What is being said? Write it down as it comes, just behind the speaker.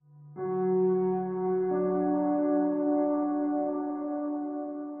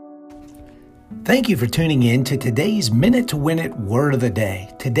Thank you for tuning in to today's Minute to Win It Word of the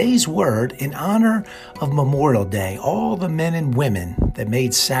Day. Today's word in honor of Memorial Day, all the men and women that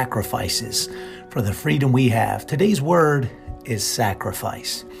made sacrifices for the freedom we have. Today's word is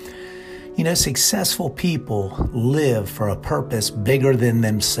sacrifice. You know, successful people live for a purpose bigger than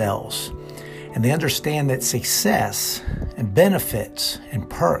themselves. And they understand that success and benefits and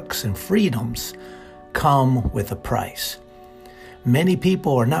perks and freedoms come with a price. Many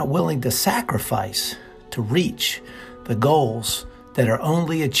people are not willing to sacrifice to reach the goals that are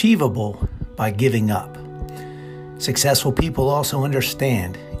only achievable by giving up. Successful people also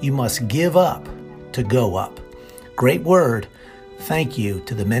understand you must give up to go up. Great word. Thank you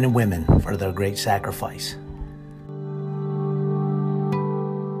to the men and women for their great sacrifice.